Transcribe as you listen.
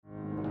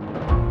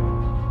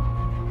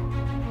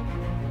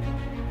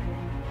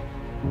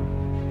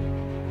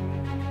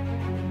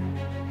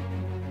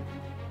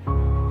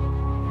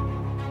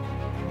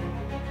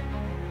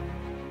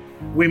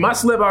We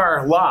must live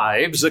our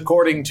lives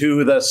according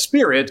to the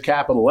Spirit,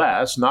 capital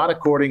S, not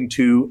according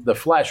to the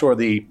flesh or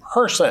the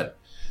person.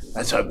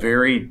 That's a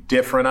very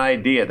different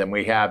idea than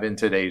we have in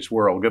today's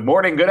world. Good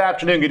morning, good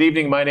afternoon, good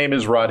evening. My name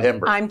is Rod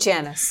Hember. I'm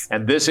Janice.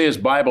 And this is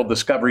Bible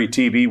Discovery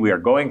TV. We are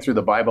going through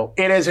the Bible.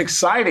 It is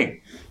exciting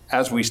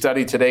as we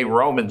study today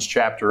Romans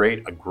chapter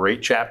 8, a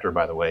great chapter,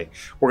 by the way.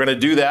 We're going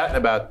to do that in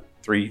about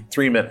three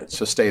minutes,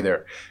 so stay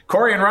there.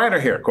 Corey and Ryan are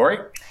here. Corey?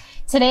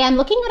 Today, I'm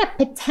looking at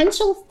a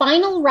potential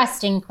final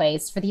resting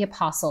place for the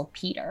Apostle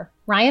Peter.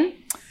 Ryan?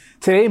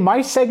 Today,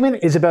 my segment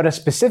is about a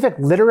specific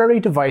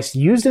literary device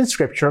used in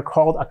Scripture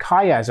called a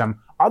chiasm,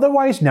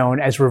 otherwise known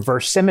as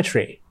reverse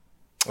symmetry.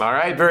 All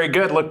right, very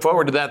good. Look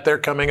forward to that. They're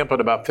coming up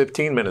in about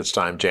 15 minutes'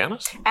 time.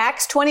 Janice?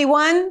 Acts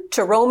 21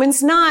 to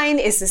Romans 9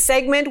 is the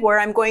segment where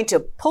I'm going to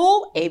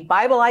pull a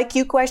Bible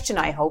IQ question.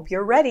 I hope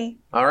you're ready.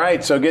 All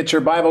right, so get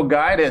your Bible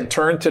guide and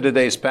turn to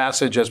today's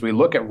passage as we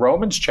look at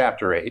Romans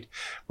chapter 8.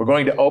 We're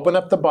going to open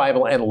up the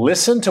Bible and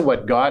listen to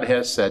what God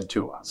has said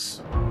to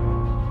us.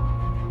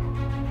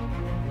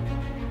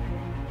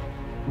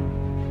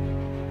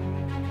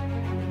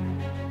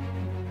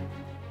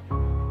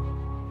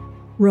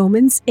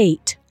 Romans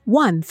 8,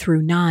 1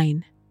 through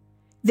 9.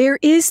 There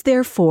is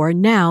therefore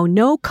now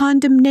no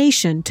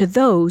condemnation to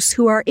those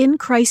who are in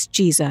Christ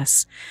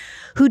Jesus,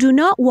 who do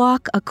not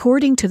walk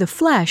according to the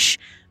flesh,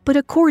 but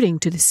according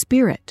to the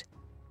Spirit.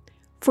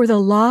 For the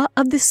law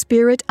of the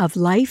Spirit of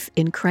life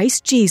in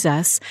Christ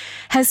Jesus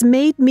has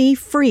made me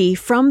free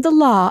from the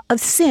law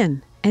of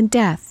sin and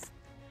death.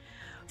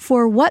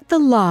 For what the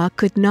law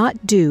could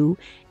not do,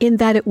 in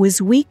that it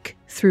was weak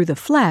through the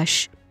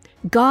flesh,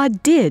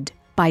 God did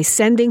by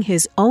sending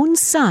his own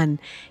Son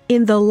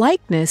in the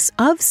likeness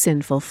of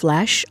sinful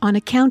flesh on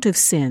account of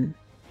sin.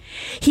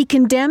 He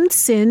condemned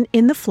sin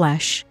in the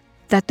flesh,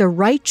 that the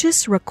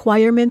righteous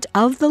requirement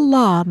of the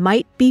law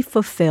might be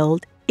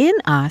fulfilled in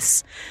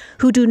us,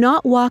 who do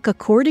not walk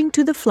according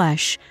to the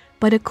flesh,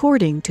 but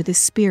according to the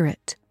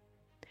Spirit.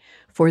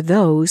 For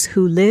those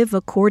who live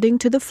according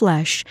to the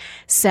flesh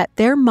set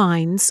their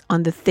minds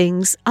on the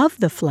things of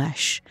the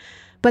flesh,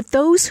 but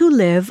those who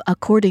live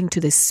according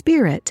to the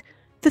Spirit,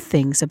 the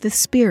things of the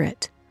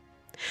Spirit.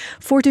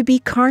 For to be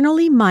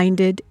carnally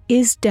minded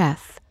is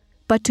death,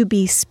 but to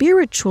be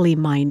spiritually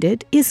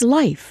minded is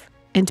life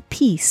and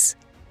peace.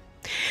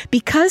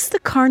 Because the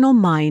carnal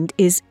mind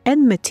is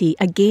enmity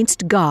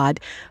against God,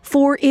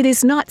 for it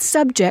is not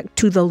subject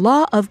to the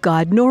law of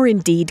God, nor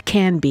indeed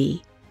can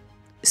be.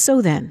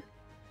 So then,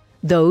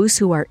 those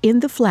who are in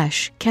the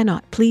flesh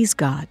cannot please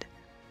God.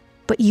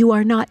 But you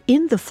are not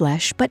in the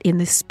flesh, but in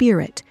the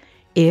Spirit,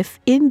 if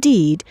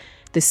indeed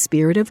the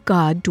Spirit of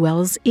God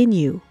dwells in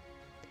you.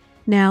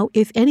 Now,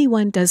 if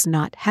anyone does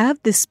not have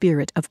the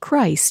Spirit of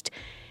Christ,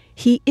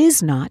 he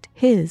is not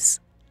his.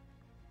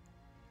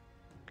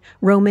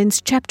 Romans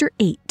chapter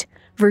 8,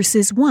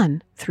 verses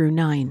 1 through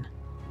 9.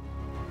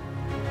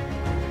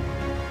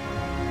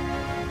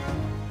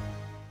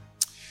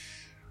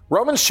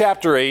 Romans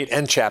chapter 8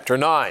 and chapter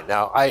 9.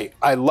 Now,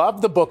 I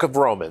love the book of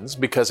Romans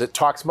because it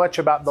talks much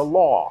about the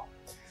law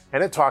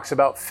and it talks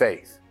about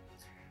faith.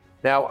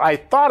 Now, I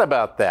thought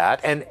about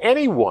that, and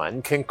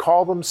anyone can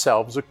call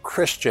themselves a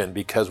Christian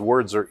because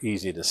words are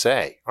easy to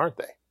say, aren't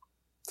they?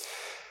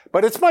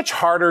 But it's much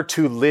harder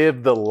to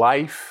live the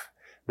life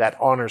that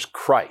honors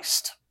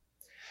Christ.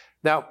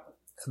 Now,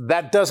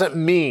 that doesn't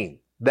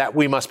mean that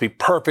we must be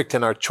perfect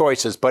in our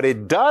choices, but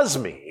it does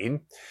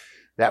mean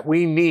that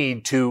we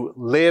need to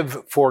live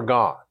for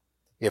God.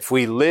 If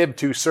we live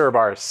to serve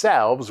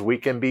ourselves, we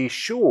can be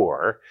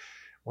sure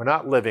we're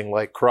not living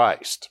like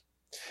Christ.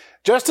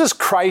 Just as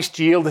Christ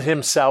yielded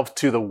himself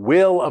to the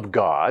will of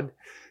God,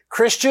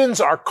 Christians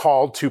are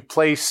called to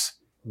place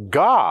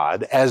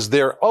God as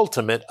their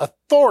ultimate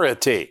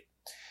authority.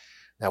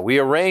 Now, we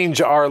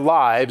arrange our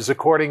lives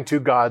according to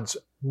God's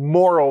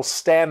moral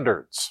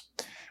standards.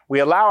 We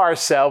allow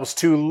ourselves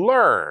to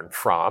learn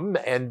from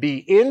and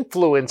be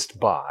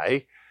influenced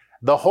by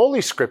the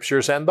Holy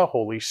Scriptures and the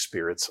Holy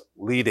Spirit's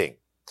leading.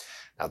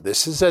 Now,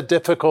 this is a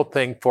difficult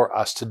thing for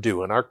us to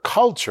do in our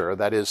culture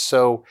that is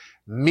so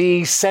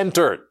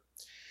me-centered.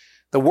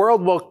 The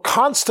world will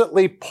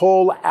constantly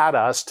pull at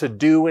us to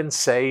do and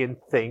say and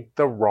think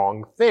the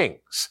wrong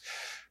things.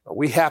 But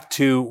we have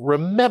to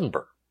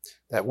remember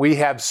that we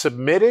have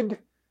submitted,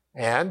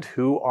 and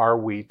who are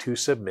we to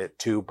submit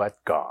to but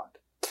God?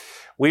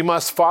 We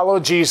must follow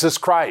Jesus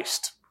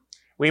Christ.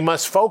 We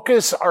must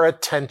focus our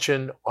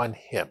attention on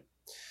him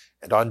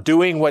and on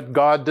doing what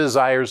God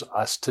desires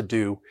us to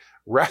do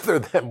rather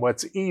than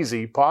what's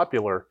easy,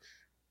 popular,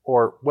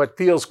 or what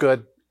feels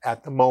good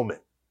at the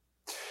moment.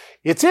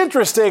 It's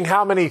interesting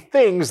how many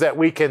things that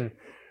we can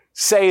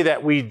say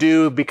that we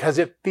do because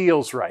it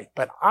feels right,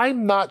 but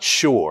I'm not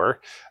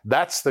sure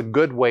that's the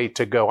good way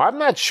to go. I'm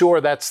not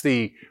sure that's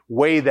the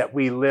way that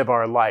we live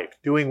our life,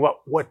 doing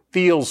what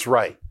feels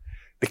right,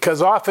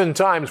 because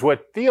oftentimes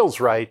what feels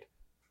right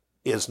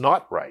is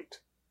not right.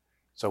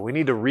 So we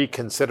need to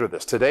reconsider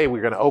this. Today we're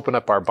going to open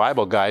up our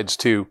Bible guides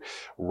to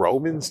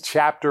Romans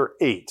chapter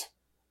 8.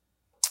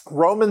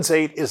 Romans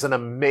 8 is an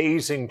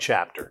amazing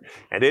chapter,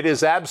 and it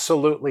is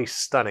absolutely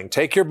stunning.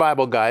 Take your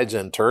Bible guides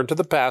and turn to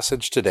the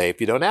passage today.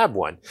 If you don't have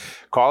one,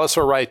 call us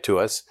or write to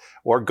us,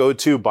 or go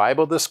to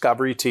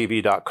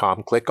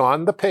BibleDiscoveryTV.com, click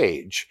on the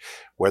page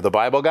where the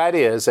Bible guide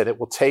is, and it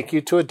will take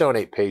you to a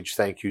donate page.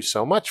 Thank you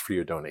so much for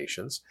your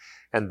donations.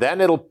 And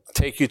then it'll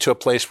take you to a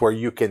place where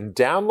you can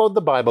download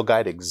the Bible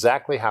guide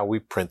exactly how we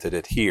printed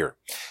it here.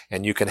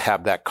 And you can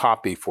have that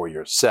copy for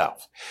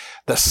yourself.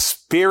 The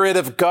Spirit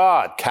of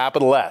God,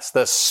 capital S,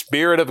 the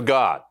Spirit of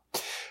God.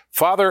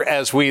 Father,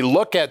 as we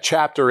look at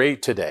chapter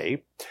 8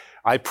 today,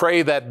 I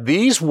pray that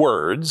these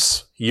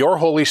words your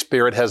Holy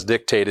Spirit has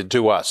dictated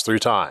to us through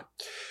time.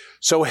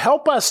 So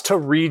help us to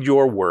read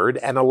your word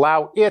and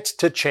allow it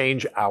to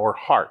change our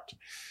heart.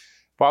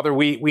 Father,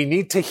 we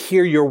need to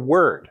hear your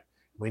word.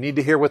 We need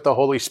to hear what the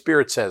Holy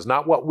Spirit says,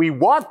 not what we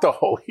want the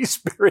Holy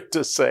Spirit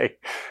to say,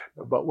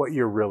 but what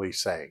you're really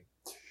saying.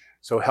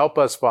 So help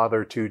us,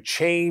 Father, to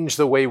change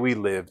the way we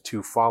live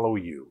to follow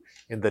you.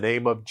 In the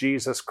name of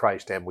Jesus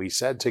Christ. And we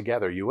said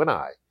together, you and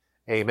I,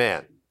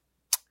 amen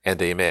and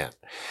amen.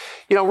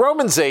 You know,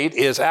 Romans 8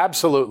 is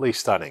absolutely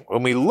stunning.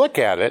 When we look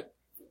at it,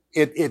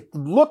 it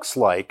looks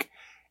like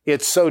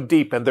it's so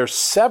deep, and there's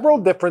several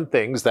different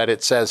things that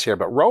it says here,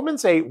 but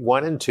Romans 8,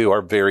 1 and 2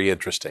 are very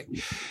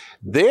interesting.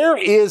 There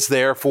is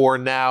therefore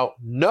now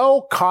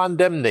no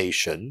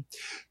condemnation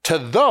to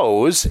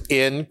those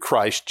in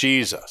Christ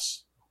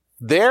Jesus.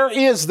 There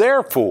is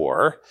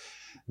therefore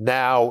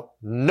now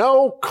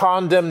no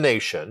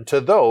condemnation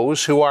to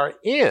those who are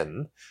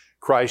in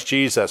Christ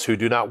Jesus, who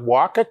do not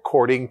walk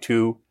according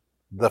to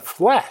the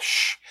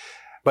flesh,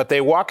 but they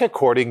walk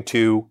according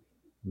to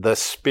the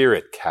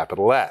Spirit,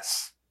 capital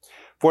S.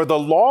 For the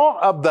law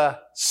of the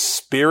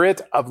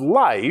Spirit of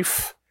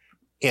life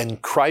in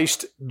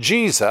Christ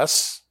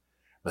Jesus,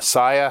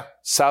 Messiah,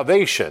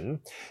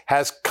 salvation,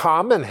 has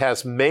come and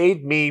has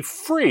made me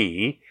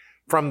free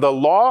from the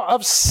law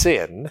of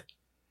sin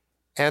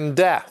and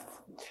death.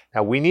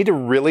 Now, we need to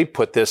really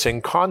put this in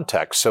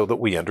context so that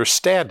we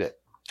understand it.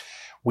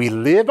 We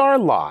live our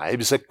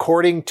lives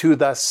according to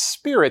the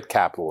Spirit,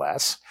 capital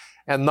S,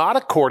 and not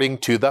according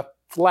to the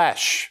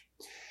flesh.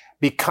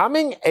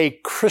 Becoming a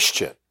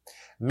Christian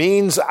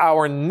means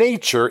our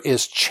nature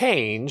is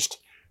changed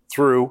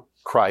through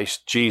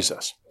Christ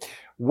Jesus.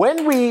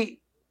 When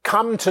we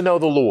come to know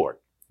the Lord,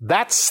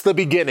 that's the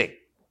beginning.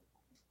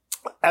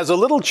 As a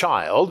little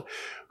child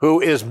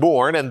who is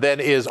born and then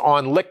is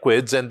on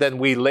liquids, and then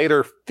we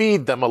later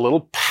feed them a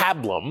little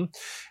pablum,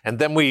 and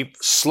then we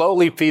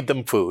slowly feed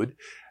them food,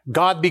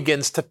 God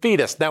begins to feed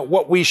us. Now,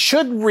 what we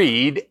should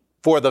read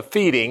for the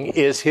feeding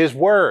is His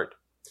Word.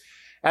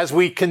 As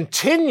we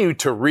continue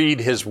to read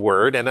His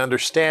Word and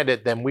understand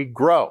it, then we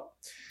grow.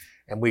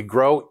 And we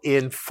grow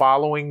in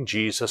following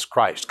Jesus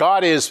Christ.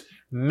 God is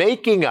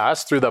making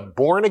us, through the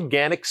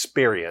born-again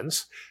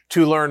experience,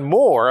 to learn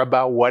more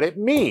about what it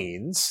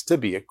means to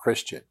be a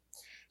Christian.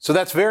 So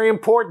that's very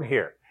important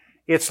here.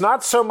 It's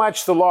not so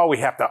much the law, we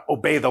have to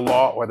obey the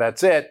law or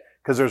that's it,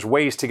 because there's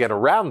ways to get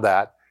around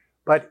that.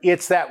 But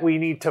it's that we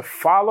need to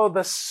follow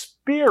the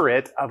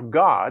Spirit of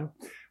God,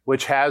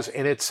 which has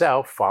in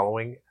itself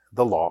following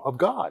the law of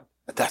God.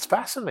 That's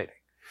fascinating.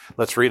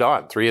 Let's read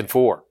on, 3 and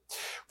 4.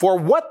 For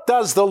what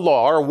does the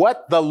law, or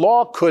what the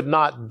law could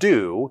not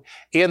do,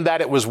 in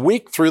that it was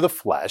weak through the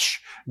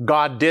flesh,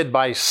 God did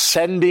by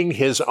sending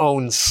His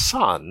own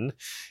Son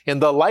in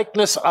the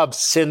likeness of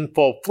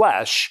sinful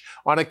flesh.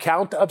 On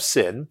account of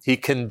sin, He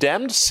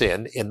condemned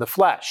sin in the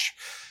flesh,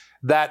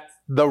 that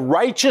the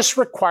righteous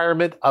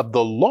requirement of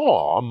the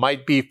law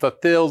might be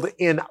fulfilled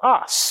in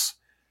us,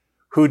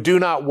 who do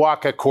not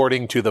walk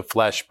according to the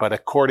flesh, but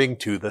according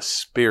to the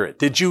Spirit.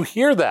 Did you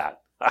hear that?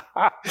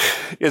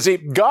 You see,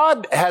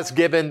 God has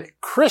given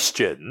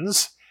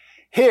Christians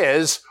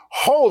His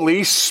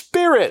Holy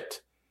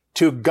Spirit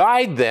to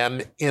guide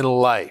them in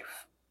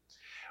life.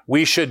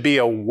 We should be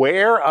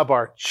aware of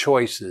our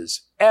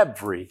choices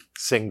every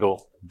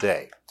single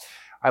day.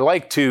 I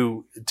like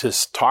to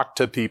talk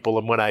to people,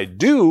 and when I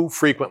do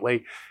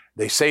frequently,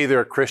 they say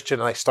they're a Christian,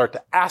 and I start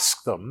to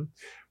ask them,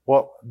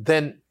 well,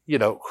 then,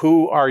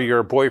 who are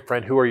your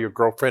boyfriend, who are your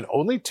girlfriend,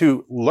 only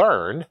to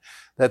learn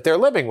that they're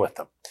living with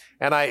them.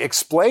 And I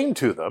explain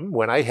to them,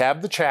 when I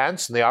have the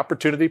chance and the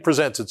opportunity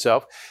presents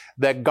itself,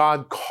 that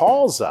God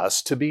calls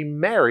us to be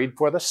married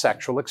for the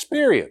sexual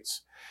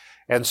experience.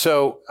 And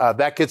so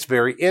that gets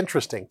very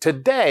interesting.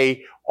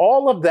 Today,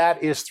 all of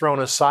that is thrown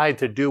aside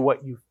to do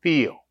what you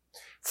feel,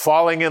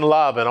 falling in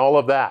love and all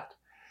of that.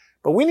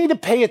 But we need to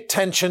pay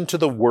attention to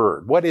the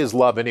Word. What is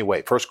love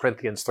anyway? 1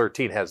 Corinthians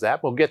 13 has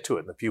that. We'll get to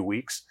it in a few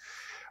weeks.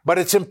 But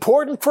it's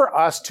important for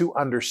us to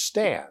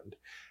understand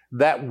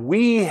that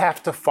we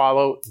have to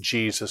follow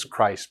Jesus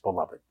Christ,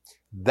 beloved.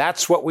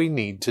 That's what we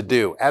need to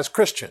do as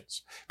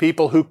Christians,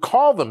 people who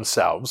call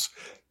themselves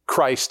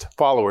Christ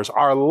followers.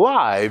 Our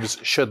lives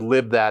should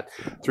live that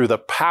through the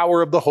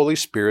power of the Holy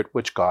Spirit,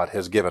 which God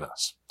has given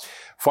us.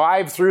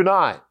 5 through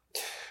 9.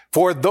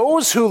 For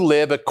those who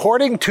live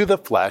according to the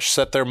flesh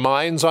set their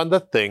minds on the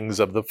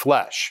things of the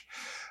flesh,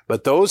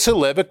 but those who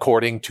live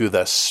according to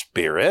the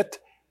Spirit,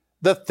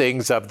 the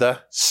things of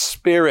the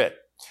Spirit.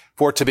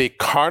 For to be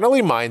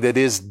carnally minded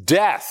is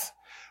death,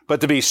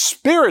 but to be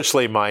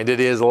spiritually minded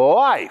is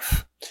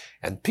life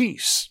and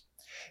peace.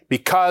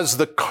 Because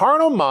the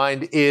carnal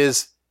mind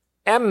is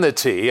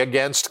enmity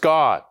against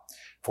God,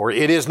 for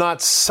it is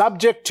not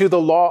subject to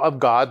the law of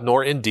God,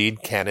 nor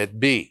indeed can it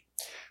be.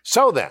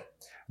 So then,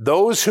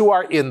 those who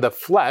are in the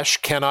flesh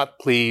cannot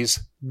please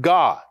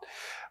God.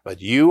 But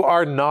you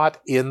are not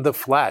in the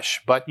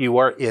flesh, but you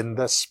are in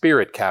the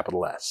Spirit,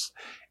 capital S.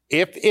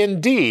 If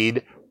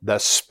indeed the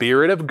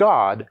Spirit of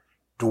God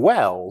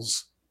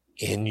dwells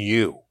in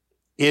you.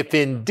 If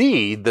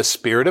indeed the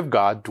Spirit of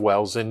God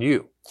dwells in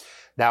you.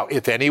 Now,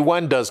 if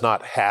anyone does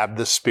not have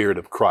the Spirit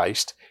of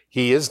Christ,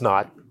 he is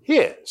not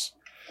his.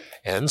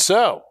 And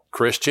so,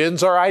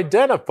 Christians are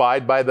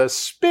identified by the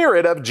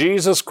Spirit of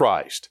Jesus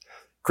Christ.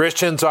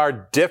 Christians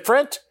are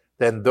different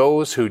than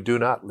those who do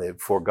not live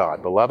for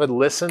God. Beloved,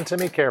 listen to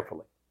me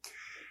carefully.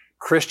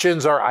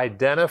 Christians are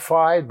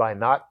identified by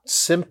not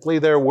simply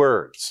their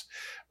words,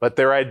 but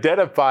they're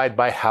identified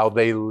by how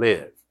they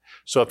live.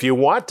 So if you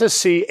want to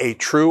see a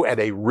true and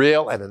a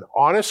real and an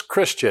honest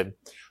Christian,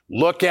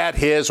 look at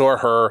his or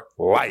her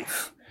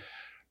life.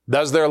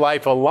 Does their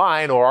life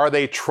align, or are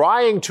they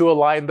trying to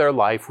align their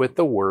life with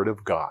the Word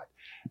of God?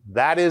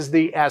 That is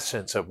the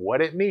essence of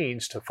what it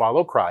means to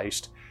follow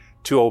Christ,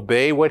 to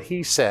obey what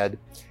He said,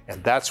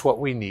 and that's what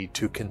we need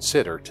to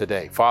consider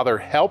today. Father,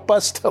 help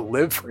us to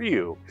live for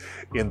You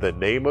in the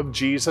name of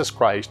Jesus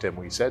Christ, and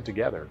we said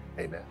together,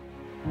 amen.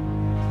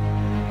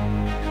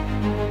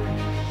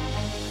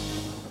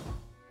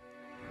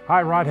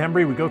 Hi, Rod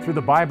Hembry. We go through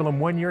the Bible in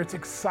 1 year. It's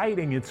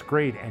exciting. It's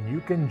great. And you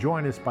can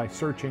join us by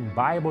searching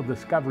Bible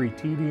Discovery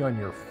TV on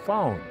your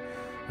phone.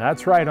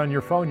 That's right, on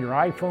your phone, your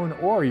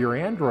iPhone or your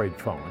Android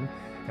phone.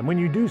 And when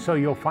you do so,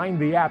 you'll find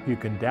the app. You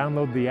can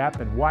download the app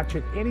and watch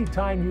it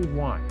anytime you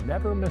want.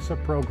 Never miss a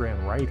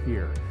program right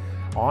here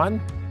on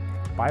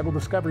Bible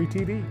Discovery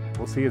TV.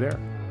 We'll see you there.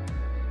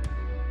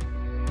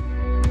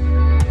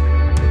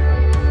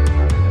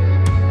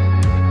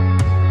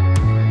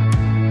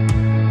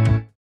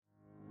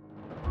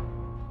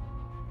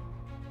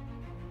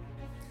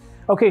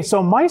 Okay,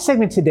 so my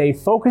segment today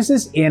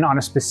focuses in on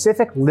a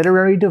specific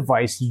literary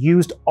device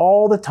used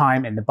all the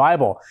time in the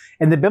Bible.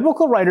 And the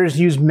biblical writers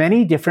use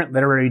many different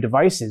literary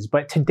devices,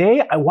 but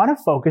today I want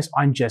to focus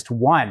on just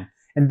one,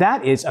 and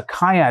that is a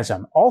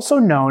chiasm, also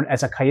known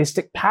as a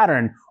chiastic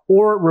pattern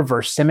or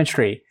reverse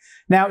symmetry.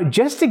 Now,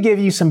 just to give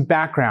you some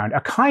background,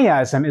 a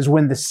chiasm is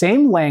when the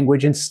same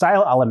language and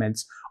style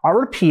elements are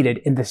repeated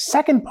in the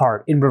second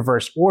part in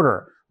reverse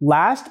order,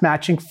 last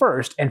matching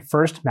first and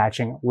first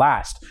matching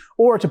last.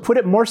 Or to put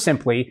it more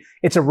simply,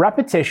 it's a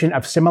repetition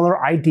of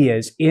similar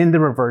ideas in the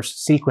reverse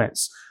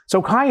sequence.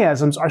 So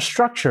chiasms are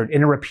structured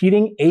in a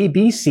repeating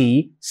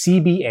ABC,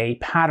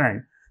 CBA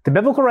pattern. The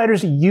biblical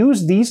writers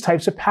use these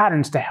types of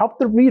patterns to help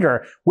the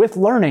reader with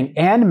learning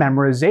and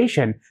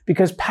memorization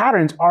because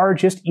patterns are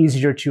just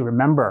easier to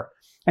remember.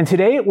 And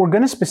today we're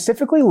going to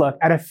specifically look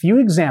at a few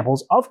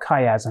examples of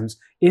chiasms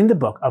in the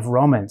book of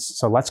Romans.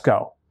 So let's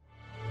go.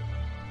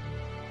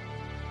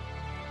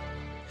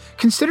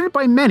 Considered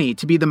by many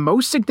to be the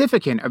most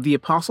significant of the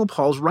Apostle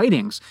Paul's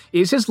writings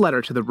is his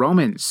letter to the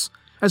Romans.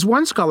 As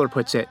one scholar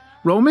puts it,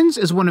 Romans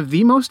is one of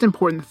the most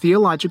important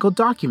theological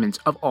documents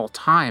of all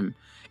time.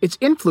 Its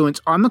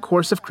influence on the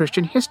course of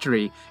Christian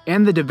history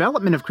and the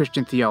development of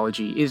Christian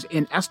theology is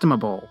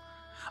inestimable.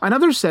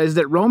 Another says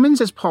that Romans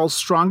is Paul's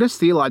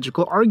strongest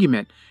theological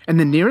argument and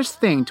the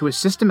nearest thing to a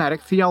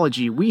systematic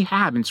theology we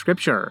have in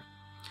Scripture.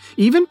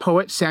 Even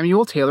poet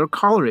Samuel Taylor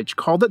Coleridge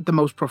called it the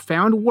most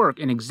profound work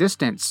in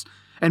existence,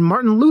 and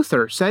Martin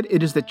Luther said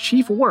it is the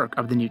chief work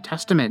of the New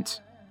Testament.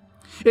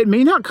 It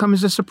may not come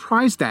as a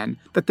surprise, then,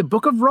 that the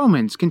book of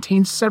Romans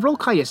contains several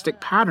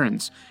chiastic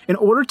patterns in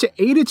order to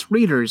aid its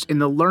readers in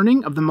the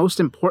learning of the most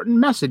important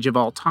message of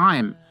all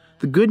time,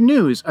 the good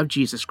news of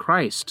Jesus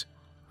Christ.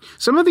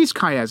 Some of these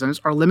chiasms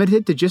are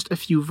limited to just a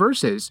few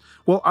verses,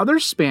 while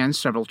others span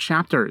several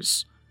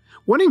chapters.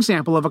 One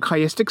example of a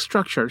chiastic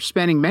structure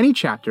spanning many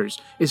chapters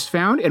is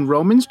found in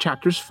Romans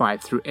chapters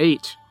 5 through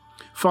 8.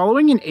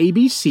 Following an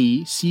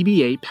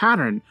ABC-CBA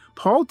pattern,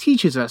 Paul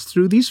teaches us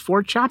through these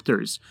 4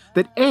 chapters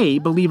that A,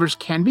 believers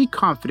can be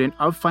confident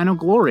of final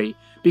glory,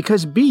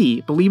 because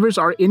B, believers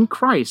are in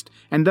Christ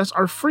and thus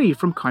are free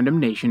from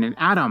condemnation in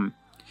Adam.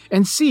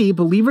 And C,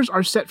 believers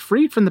are set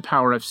free from the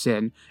power of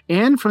sin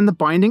and from the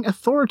binding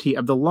authority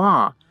of the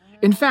law.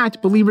 In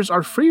fact, believers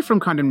are free from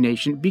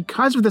condemnation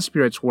because of the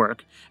Spirit's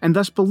work, and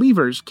thus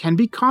believers can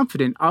be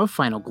confident of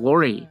final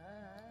glory.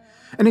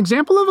 An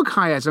example of a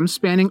chiasm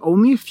spanning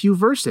only a few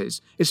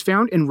verses is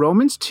found in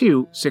Romans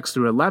 2, 6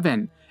 through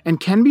 11,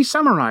 and can be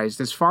summarized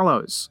as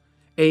follows.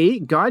 A,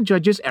 God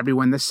judges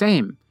everyone the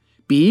same.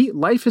 B,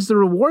 life is the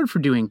reward for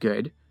doing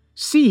good.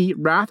 C,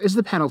 wrath is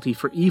the penalty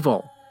for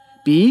evil.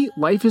 B,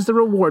 life is the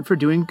reward for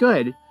doing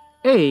good.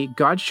 A,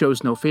 God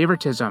shows no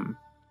favoritism.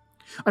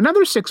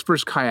 Another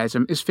 6-verse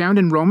chiasm is found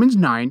in Romans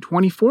 9,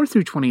 24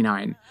 through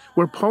 29,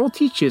 where Paul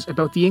teaches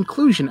about the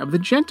inclusion of the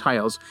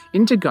Gentiles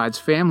into God's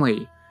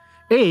family.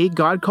 A,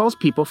 God calls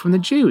people from the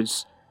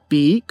Jews.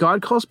 B,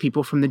 God calls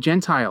people from the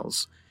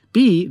Gentiles.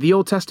 B, the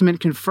Old Testament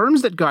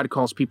confirms that God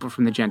calls people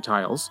from the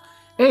Gentiles.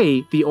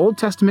 A, the Old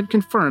Testament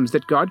confirms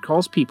that God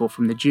calls people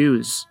from the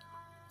Jews.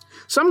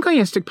 Some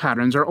chiastic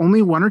patterns are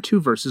only 1 or 2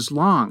 verses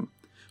long.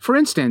 For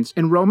instance,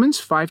 in Romans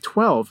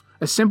 5:12,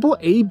 a simple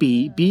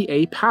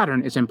A-B-B-A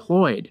pattern is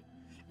employed.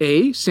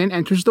 A, sin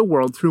enters the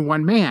world through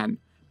one man.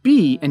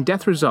 B, and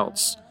death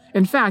results.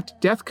 In fact,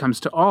 death comes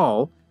to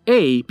all.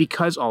 A,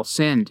 because all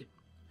sinned.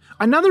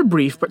 Another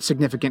brief but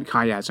significant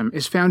chiasm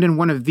is found in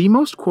one of the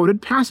most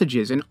quoted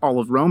passages in all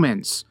of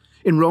Romans.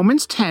 In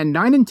Romans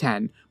 10:9 and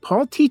 10,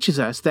 Paul teaches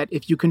us that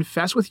if you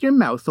confess with your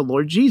mouth the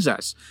Lord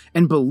Jesus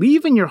and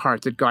believe in your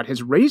heart that God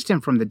has raised him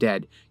from the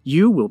dead,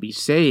 you will be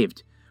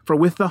saved. For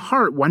with the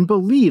heart one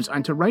believes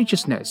unto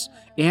righteousness,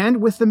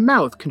 and with the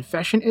mouth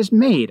confession is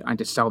made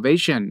unto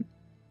salvation.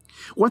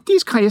 What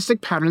these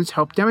chiastic patterns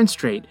help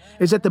demonstrate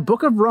is that the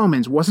book of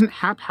Romans wasn't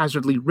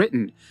haphazardly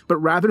written, but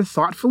rather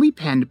thoughtfully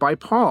penned by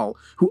Paul,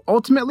 who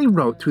ultimately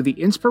wrote through the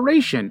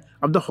inspiration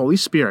of the Holy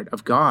Spirit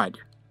of God.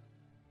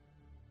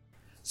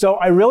 So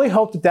I really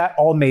hope that that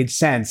all made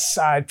sense.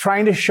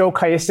 Trying to show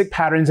chiastic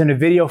patterns in a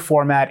video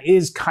format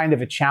is kind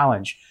of a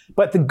challenge.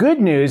 But the good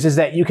news is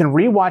that you can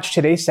rewatch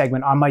today's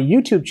segment on my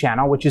YouTube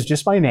channel, which is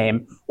just my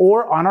name,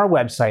 or on our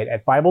website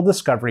at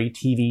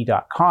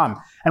BibleDiscoveryTV.com.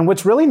 And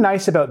what's really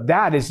nice about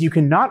that is you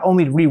can not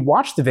only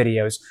rewatch the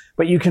videos,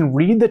 but you can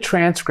read the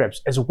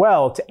transcripts as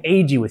well to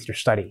aid you with your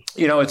study.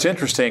 You know, it's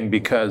interesting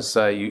because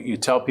you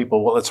tell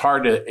people, well, it's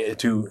hard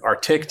to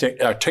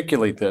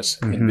articulate this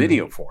in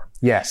video form.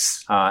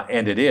 Yes.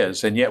 And it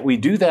is. And yet we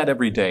do that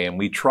every day, and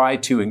we try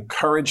to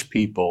encourage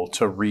people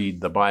to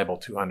read the Bible,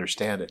 to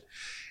understand it.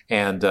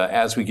 And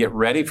as we get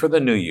ready for the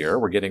new year,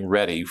 we're getting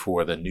ready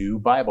for the new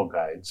Bible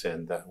guides,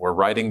 and we're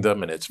writing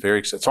them, and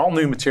it's all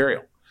new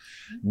material.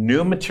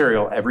 New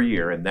material every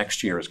year, and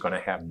next year is going to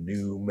have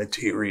new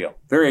material.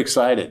 Very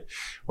excited.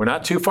 We're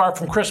not too far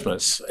from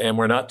Christmas, and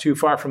we're not too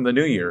far from the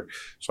new year.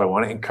 So I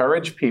want to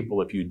encourage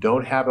people, if you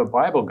don't have a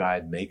Bible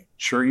guide, make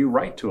sure you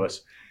write to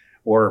us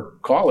or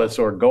call us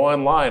or go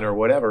online or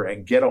whatever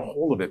and get a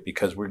hold of it,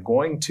 because we're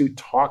going to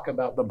talk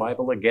about the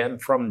Bible again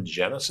from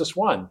Genesis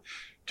 1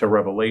 to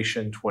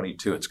Revelation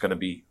 22. It's going to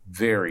be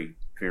very,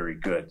 very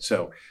good.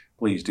 So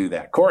please do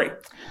that. Corey.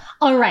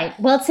 All right.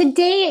 Well,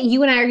 today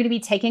you and I are going to be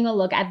taking a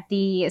look at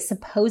the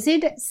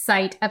supposed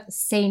site of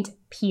St.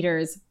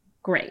 Peter's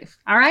grave.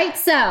 All right.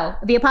 So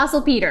the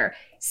Apostle Peter,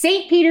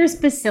 St. Peter's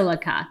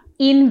Basilica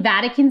in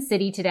Vatican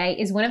City today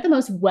is one of the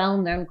most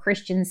well-known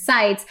Christian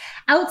sites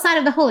outside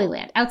of the Holy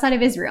Land, outside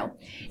of Israel.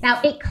 Now,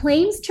 it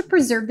claims to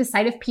preserve the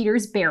site of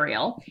Peter's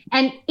burial,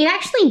 and it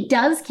actually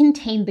does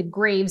contain the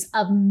graves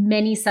of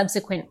many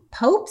subsequent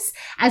popes,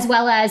 as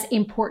well as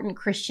important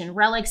Christian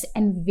relics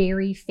and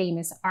very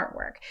famous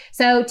artwork.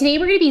 So today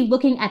we're going to be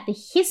looking at the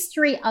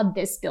history of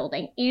this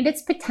building and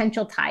its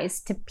potential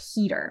ties to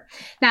Peter.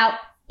 Now,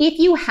 if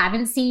you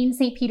haven't seen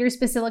St. Peter's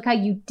Basilica,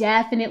 you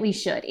definitely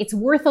should. It's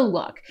worth a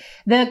look.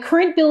 The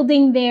current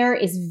building there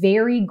is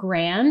very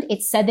grand.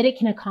 It's said that it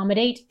can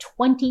accommodate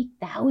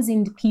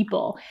 20,000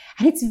 people,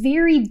 and it's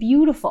very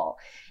beautiful.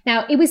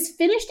 Now, it was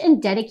finished and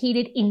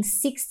dedicated in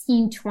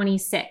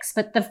 1626,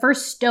 but the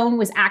first stone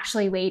was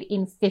actually laid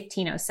in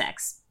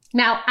 1506.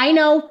 Now, I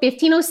know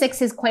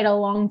 1506 is quite a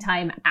long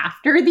time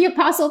after the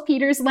Apostle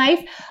Peter's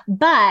life,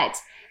 but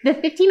the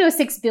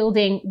 1506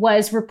 building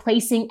was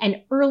replacing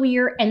an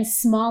earlier and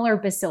smaller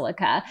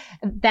basilica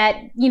that,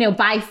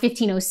 by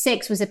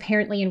 1506 was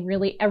apparently in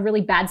a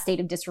really bad state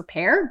of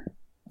disrepair.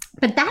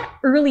 But that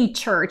early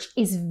church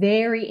is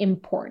very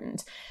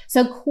important.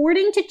 So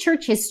according to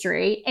church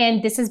history,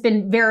 and this has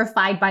been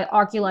verified by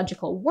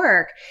archaeological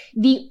work,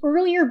 the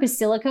earlier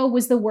basilica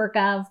was the work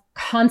of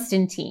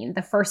Constantine,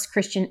 the first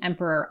Christian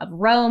emperor of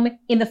Rome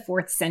in the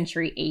 4th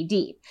century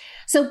AD.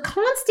 So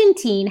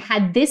Constantine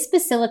had this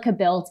basilica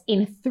built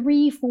in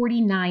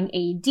 349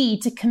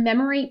 AD to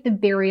commemorate the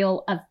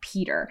burial of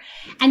Peter.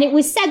 And it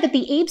was said that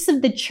the apse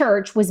of the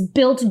church was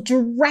built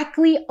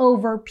directly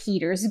over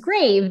Peter's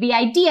grave. The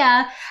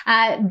idea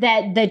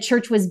that the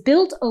church was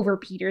built over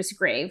Peter's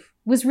grave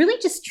was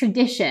really just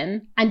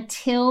tradition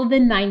until the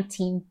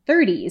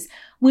 1930s,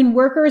 when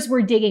workers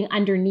were digging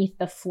underneath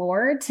the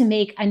floor to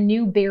make a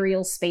new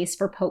burial space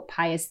for Pope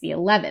Pius XI.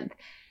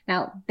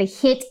 Now, they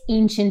hit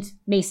ancient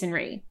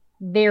masonry,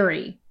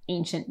 very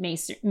ancient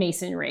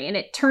masonry, and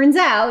it turns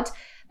out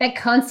that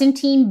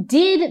Constantine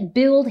did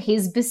build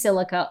his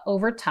basilica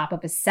over top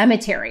of a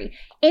cemetery.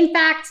 In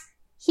fact,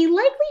 he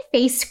likely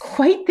faced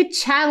quite the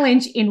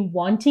challenge in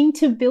wanting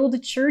to build a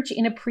church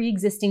in a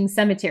pre-existing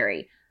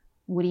cemetery.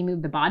 Would he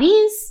move the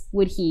bodies?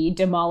 Would he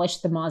demolish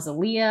the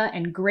mausolea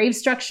and grave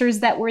structures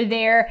that were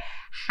there?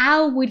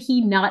 How would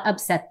he not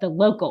upset the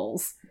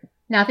locals?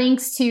 Now,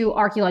 thanks to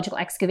archaeological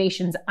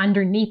excavations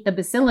underneath the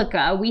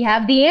basilica, we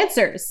have the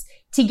answers.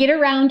 To get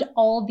around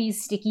all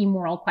these sticky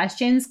moral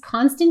questions,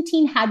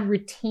 Constantine had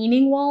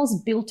retaining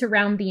walls built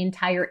around the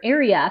entire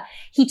area.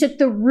 He took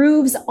the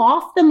roofs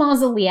off the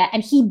mausolea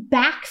and he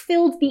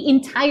backfilled the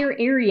entire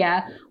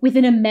area with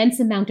an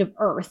immense amount of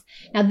earth.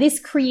 Now, this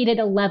created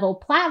a level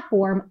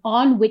platform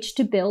on which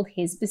to build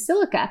his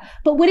basilica.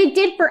 But what it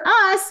did for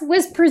us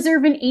was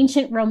preserve an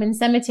ancient Roman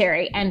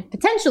cemetery and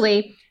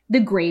potentially the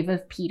grave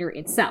of Peter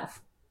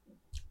itself.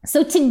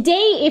 So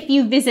today, if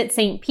you visit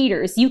St.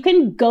 Peter's, you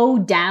can go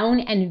down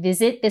and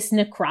visit this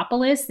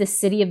necropolis, this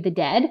city of the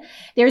dead.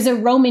 There's a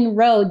Roman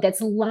road that's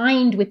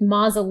lined with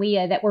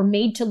mausolea that were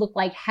made to look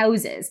like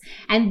houses.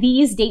 And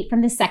these date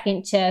from the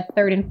 2nd to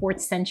 3rd and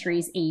 4th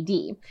centuries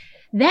AD.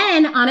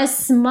 Then on a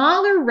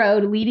smaller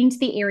road leading to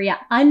the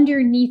area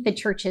underneath the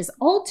church's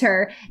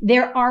altar,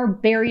 there are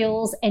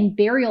burials and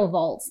burial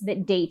vaults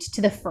that date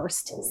to the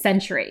 1st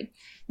century.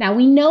 Now,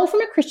 we know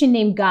from a Christian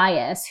named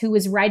Gaius, who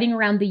was writing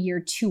around the year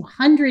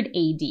 200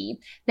 AD,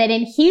 that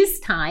in his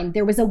time,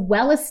 there was a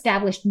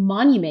well-established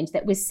monument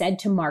that was said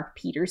to mark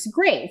Peter's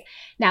grave.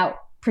 Now,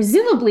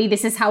 presumably,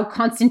 this is how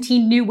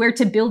Constantine knew where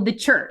to build the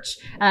church,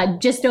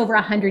 just over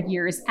 100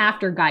 years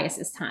after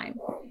Gaius's time.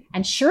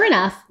 And sure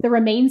enough, the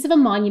remains of a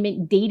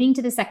monument dating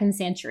to the 2nd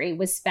century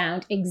was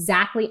found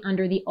exactly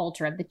under the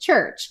altar of the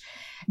church.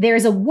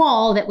 There's a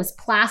wall that was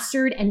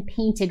plastered and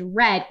painted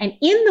red, and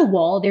in the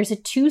wall, there's a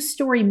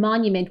 2-story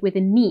monument with a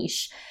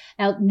niche.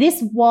 Now,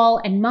 this wall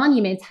and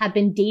monument have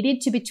been dated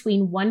to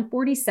between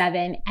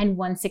 147 and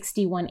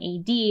 161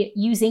 AD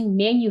using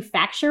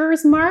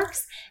manufacturer's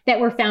marks that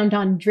were found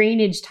on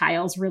drainage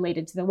tiles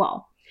related to the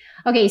wall.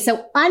 Okay,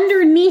 so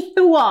underneath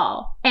the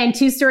wall and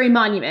 2-story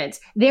monument,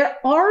 there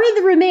are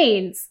the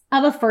remains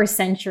of a 1st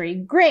century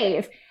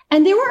grave.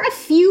 And there were a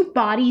few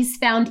bodies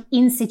found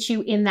in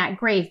situ in that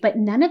grave, but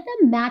none of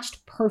them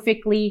matched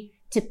perfectly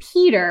to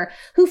Peter,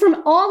 who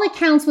from all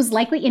accounts was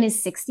likely in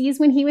his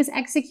 60s when he was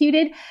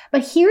executed.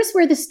 But here's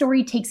where the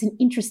story takes an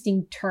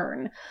interesting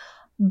turn.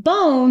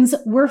 Bones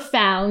were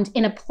found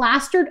in a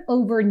plastered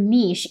over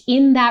niche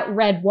in that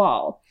red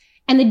wall.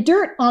 And the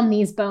dirt on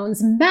these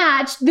bones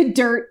matched the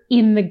dirt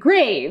in the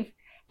grave.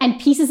 And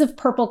pieces of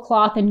purple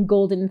cloth and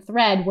golden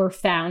thread were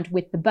found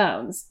with the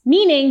bones,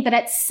 meaning that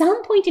at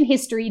some point in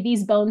history,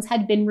 these bones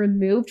had been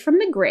removed from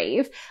the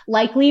grave,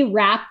 likely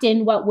wrapped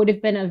in what would have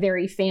been a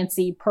very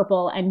fancy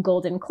purple and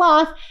golden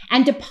cloth,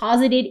 and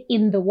deposited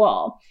in the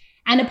wall.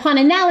 And upon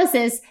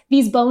analysis,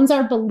 these bones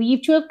are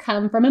believed to have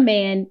come from a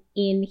man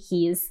in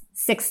his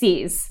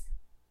 60s.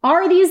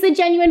 Are these the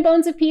genuine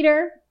bones of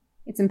Peter?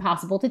 It's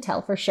impossible to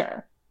tell for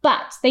sure.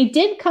 But they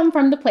did come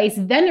from the place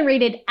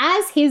venerated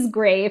as his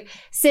grave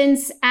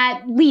since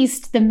at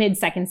least the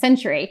mid-2nd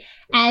century.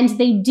 And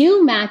they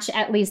do match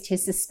at least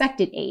his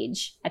suspected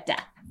age at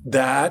death.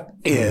 That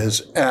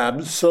is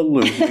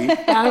absolutely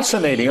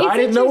fascinating. I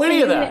didn't know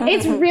any of that.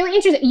 It's really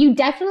interesting. You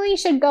definitely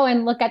should go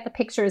and look at the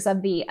pictures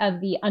of the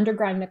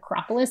underground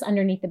necropolis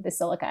underneath the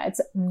basilica.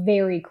 It's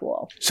very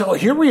cool. So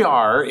here we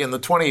are in the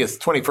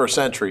 21st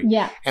century.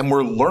 Yeah. And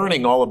we're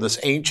learning all of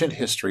this ancient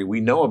history. We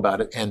know about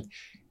it. And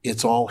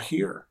it's all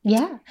here.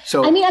 Yeah.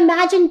 So, I mean,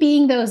 imagine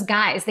being those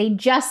guys. They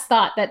just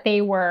thought that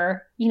they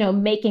were,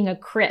 making a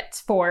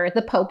crypt for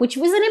the Pope, which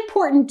was an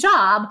important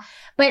job.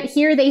 But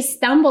here they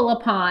stumble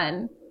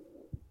upon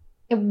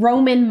a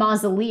Roman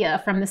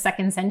mausolea from the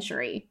 2nd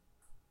century.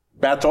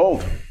 That's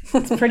old.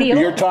 It's pretty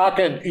old. You're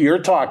talking, we're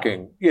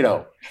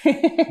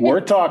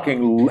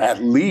talking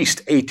at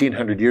least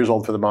 1,800 years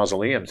old for the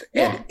mausoleums.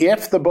 Yeah. And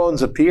if the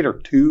bones of Peter,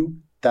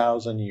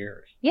 2,000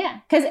 years. Yeah,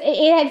 because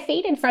it had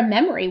faded from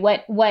memory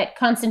what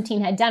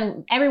Constantine had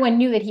done. Everyone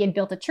knew that he had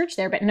built a church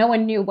there, but no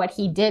one knew what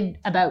he did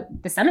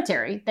about the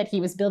cemetery that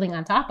he was building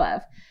on top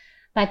of.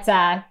 But,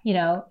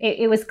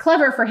 it was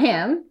clever for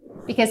him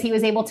because he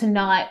was able to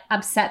not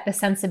upset the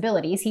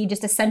sensibilities. He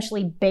just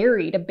essentially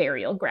buried a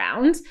burial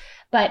ground,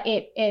 but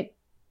it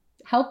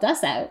helped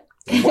us out.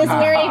 Because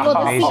we're able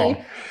to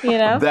see,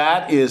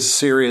 That is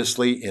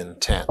seriously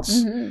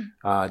intense.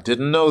 Mm-hmm.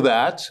 Didn't know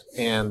that,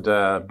 and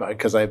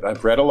because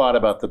I've read a lot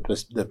about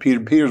the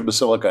Peter's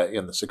Basilica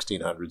in the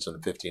 1600s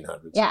and the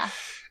 1500s. Yeah.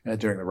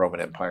 During the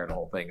Roman Empire and the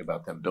whole thing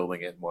about them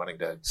building it and wanting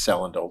to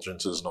sell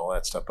indulgences and all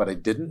that stuff. But I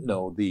didn't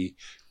know the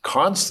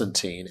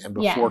Constantine and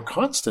before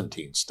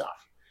Constantine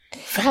stuff.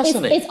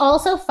 Fascinating. It's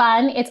also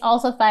fun.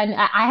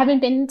 I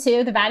haven't been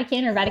to the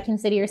Vatican or Vatican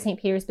City or St.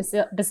 Peter's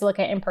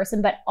Basilica in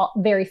person, but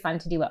very fun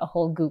to do a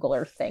whole Google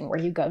Earth thing where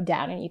you go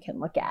down and you can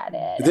look at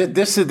it.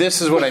 This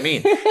is what I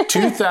mean.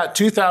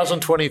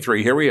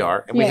 2023, here we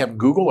are, and we have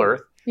Google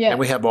Earth, and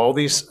we have all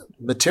these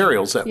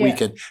materials that we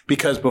can,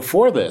 because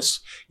before this,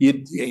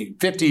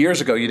 50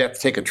 years ago, you'd have to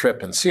take a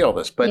trip and see all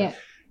this. But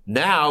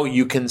now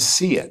you can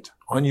see it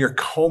on your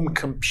home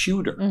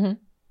computer. Mm-hmm.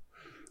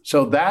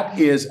 So that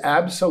is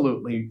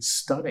absolutely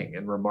stunning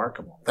and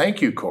remarkable.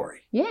 Thank you,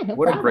 Corey. Yeah, no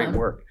What problem. a great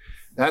work.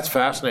 That's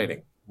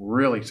fascinating.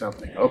 Really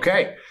something.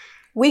 Okay.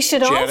 We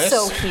should Janice?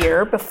 also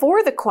hear,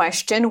 before the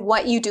question,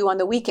 what you do on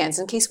the weekends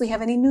in case we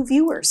have any new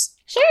viewers.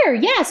 Sure,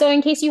 yeah. So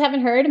in case you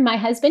haven't heard, my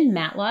husband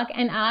Matlock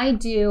and I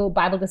do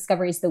Bible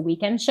Discoveries the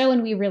Weekend Show,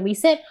 and we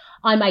release it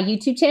on my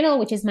YouTube channel,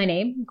 which is my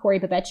name,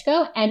 Corey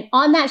Babechko. And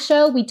on that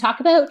show, we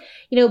talk about,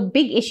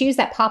 big issues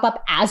that pop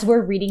up as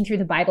we're reading through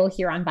the Bible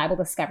here on Bible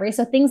Discovery.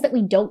 So things that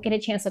we don't get a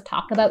chance to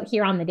talk about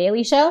here on The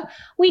Daily Show,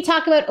 we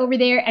talk about over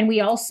there. And we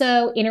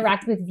also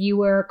interact with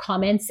viewer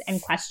comments and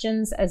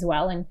questions as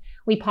well. And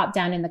we pop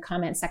down in the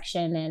comment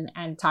section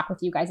and talk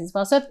with you guys as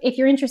well. So if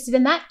you're interested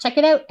in that, check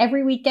it out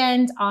every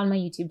weekend on my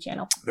YouTube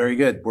channel. Very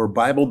good. We're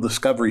Bible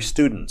Discovery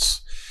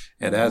students.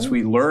 And as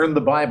we learn the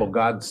Bible,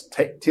 God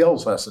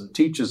tells us and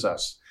teaches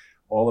us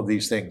all of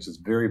these things. It's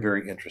very,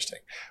 very interesting.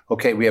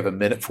 Okay, we have a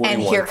minute 41.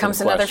 And here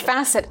comes another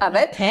facet of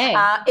it. Okay.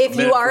 If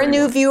you are a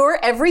new viewer,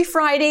 every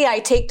Friday I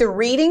take the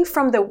reading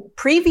from the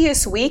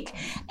previous week,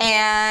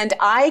 and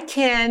I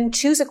can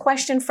choose a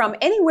question from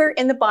anywhere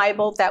in the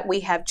Bible that we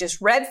have just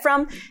read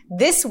from.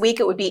 This week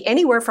it would be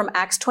anywhere from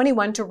Acts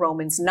 21 to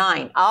Romans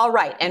 9. All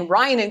right, and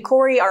Ryan and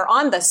Corey are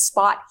on the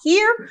spot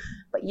here,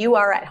 but you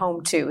are at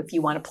home too if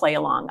you want to play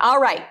along. All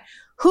right,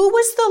 who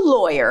was the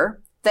lawyer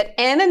that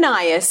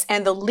Ananias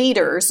and the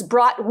leaders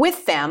brought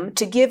with them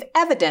to give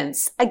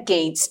evidence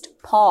against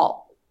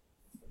Paul?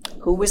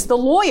 Who was the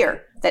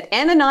lawyer that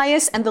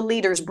Ananias and the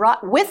leaders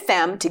brought with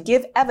them to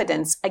give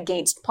evidence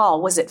against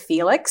Paul? Was it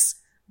Felix?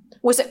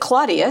 Was it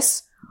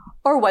Claudius?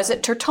 Or was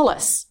it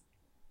Tertullus?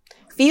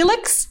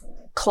 Felix,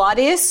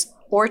 Claudius,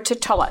 or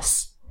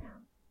Tertullus?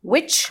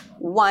 Which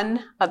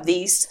one of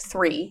these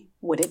three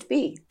would it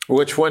be?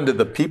 Which one did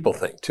the people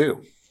think,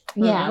 too?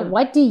 Yeah,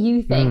 what do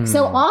you think?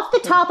 So off the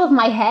top of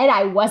my head,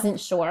 I wasn't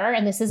sure.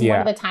 And this is one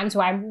of the times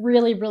where I'm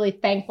really, really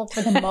thankful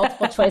for the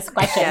multiple choice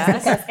questions.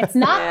 Because it's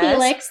not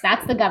Felix,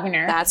 that's the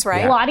governor. That's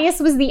right.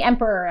 Claudius was the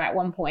emperor at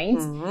one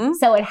point.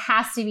 So it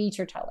has to be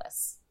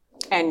Tertullus.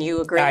 And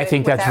you agree? I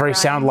think that's very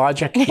sound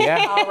logic.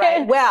 Yeah. All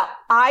right. Well,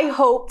 I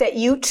hope that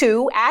you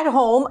too at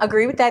home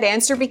agree with that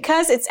answer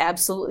because it's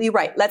absolutely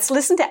right. Let's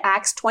listen to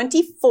Acts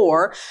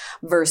 24,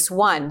 verse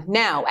 1.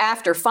 Now,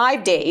 after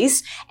 5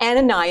 days,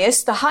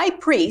 Ananias, the high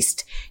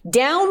priest,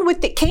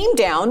 came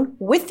down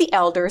with the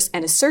elders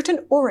and a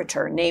certain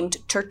orator named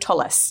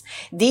Tertullus.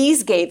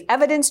 These gave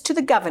evidence to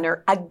the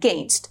governor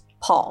against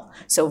Paul.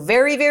 So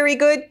very, very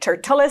good.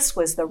 Tertullus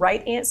was the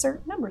right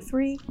answer. Number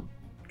 3.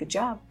 Good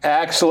job.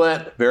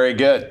 Excellent. Very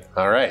good.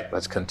 All right,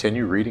 let's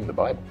continue reading the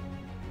Bible.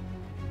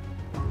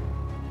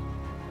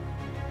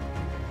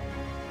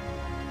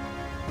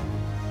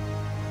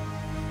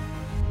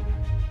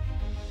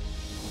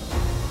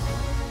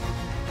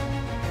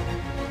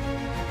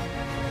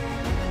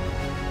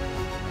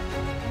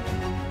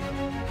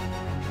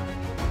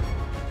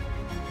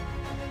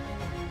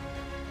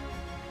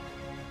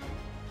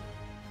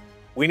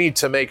 We need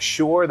to make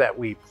sure that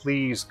we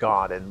please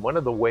God. And one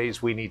of the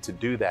ways we need to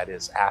do that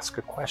is ask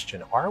a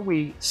question. Are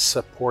we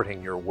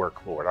supporting your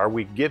work, Lord? Are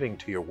we giving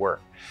to your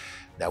work?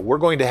 Now, we're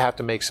going to have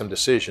to make some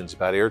decisions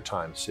about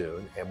airtime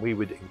soon, and we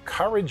would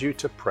encourage you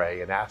to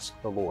pray and ask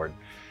the Lord,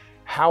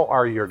 how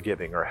are you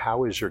giving, or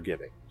how is your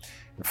giving?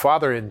 And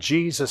Father, in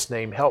Jesus'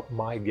 name, help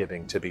my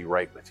giving to be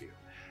right with you.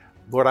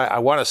 Lord, I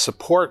want to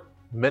support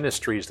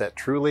ministries that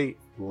truly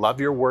love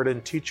your word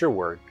and teach your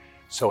word.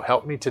 So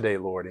help me today,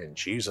 Lord, in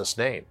Jesus'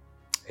 name.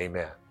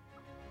 Amen.